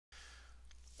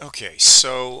Okay,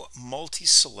 so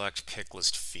multi-select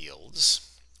picklist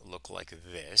fields look like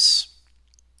this.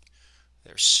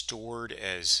 They're stored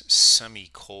as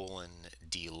semicolon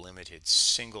delimited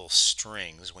single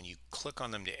strings. When you click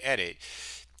on them to edit,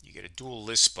 you get a dual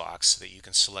list box so that you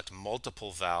can select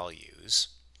multiple values.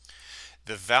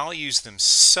 The values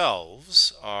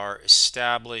themselves are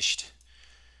established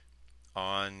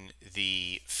on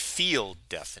the field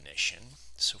definition.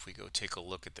 So if we go take a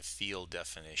look at the field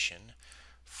definition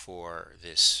for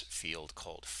this field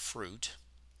called fruit,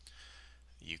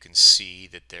 you can see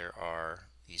that there are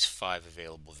these 5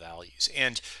 available values.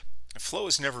 And Flow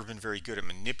has never been very good at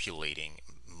manipulating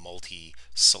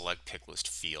multi-select picklist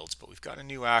fields, but we've got a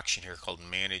new action here called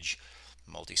manage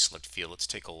multi-select field. Let's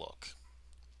take a look.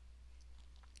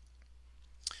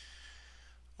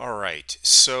 All right,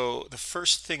 so the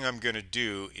first thing I'm going to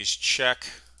do is check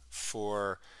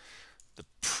for the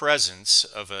presence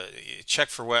of check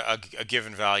for what a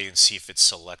given value and see if it's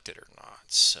selected or not.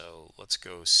 So let's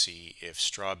go see if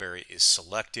strawberry is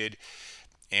selected,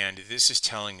 and this is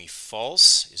telling me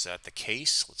false. Is that the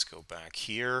case? Let's go back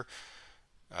here.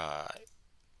 That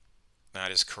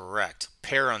is correct.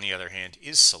 Pear, on the other hand,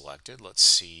 is selected. Let's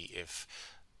see if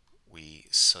we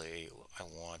say I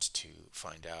want to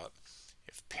find out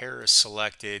if pear is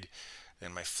selected.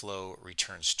 Then my flow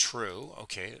returns true.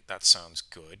 Okay, that sounds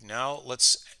good. Now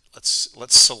let's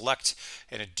select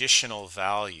an additional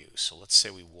value. So let's say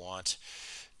we want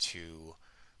to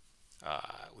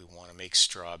make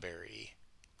strawberry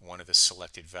one of the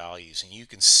selected values, and you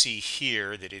can see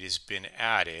here that it has been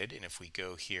added. And if we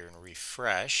go here and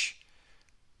refresh,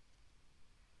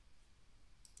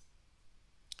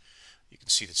 you can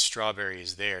see that strawberry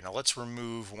is there. Now let's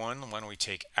remove one. Why don't we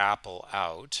take apple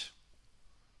out?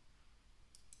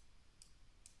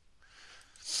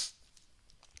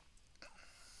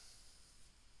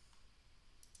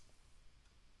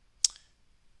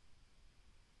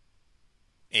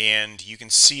 And you can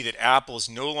see that apple is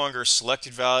no longer a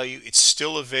selected value. It's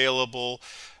still available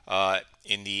as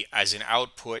an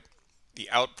output. The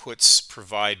outputs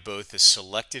provide both the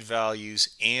selected values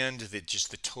and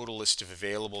just the total list of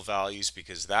available values,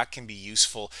 because that can be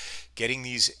useful. Getting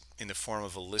these in the form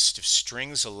of a list of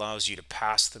strings allows you to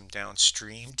pass them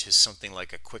downstream to something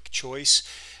like a quick choice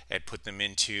and put them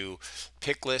into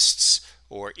pick lists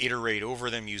or iterate over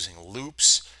them using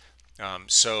loops.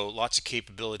 So lots of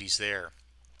capabilities there.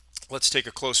 Let's take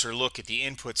a closer look at the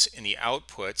inputs and the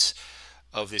outputs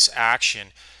of this action.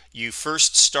 You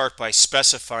first start by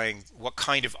specifying what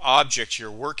kind of object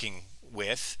you're working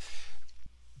with.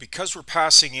 Because we're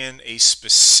passing in a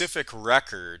specific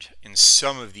record in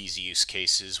some of these use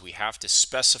cases, we have to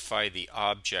specify the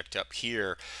object up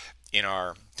here in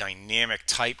our dynamic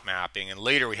type mapping, and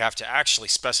later we have to actually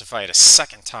specify it a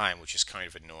second time, which is kind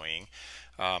of annoying.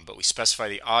 But we specify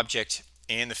the object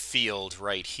and the field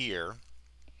right here.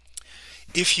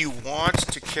 If you want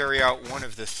to carry out one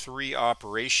of the 3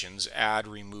 operations, add,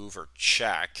 remove, or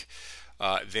check,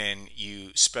 then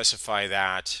you specify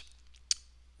that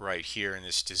right here in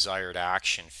this desired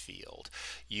action field.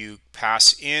 You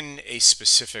pass in a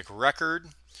specific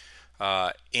record,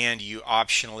 and you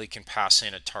optionally can pass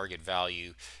in a target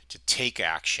value to take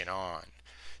action on.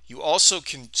 You also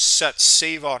can set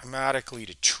save automatically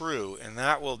to true, and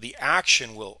the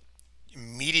action will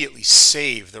immediately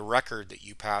save the record that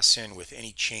you pass in with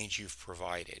any change you've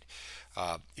provided.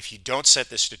 If you don't set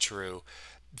this to true,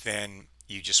 then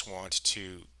you just want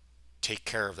to take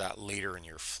care of that later in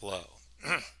your flow.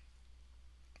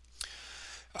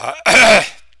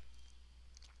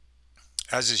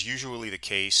 As is usually the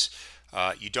case,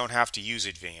 you don't have to use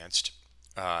advanced.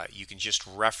 You can just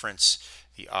reference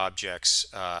the object's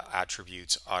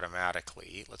attributes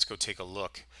automatically. Let's go take a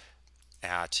look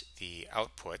at the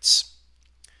outputs.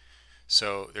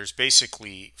 So there's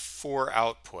basically 4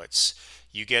 outputs.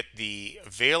 You get the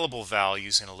available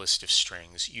values in a list of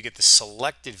strings. You get the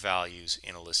selected values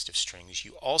in a list of strings.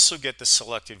 You also get the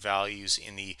selected values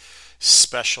in the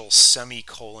special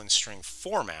semicolon string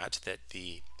format that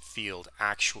the field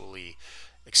actually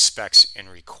expects and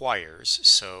requires.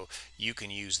 So you can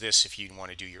use this if you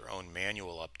want to do your own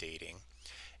manual updating.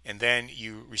 And then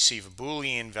you receive a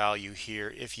Boolean value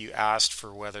here if you asked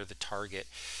for whether the target,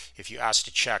 if you asked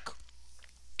to check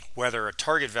whether a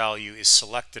target value is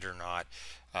selected or not,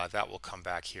 that will come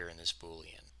back here in this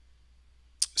Boolean.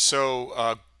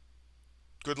 So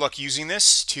good luck using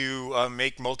this to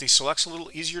make multi-selects a little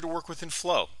easier to work with in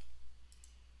Flow.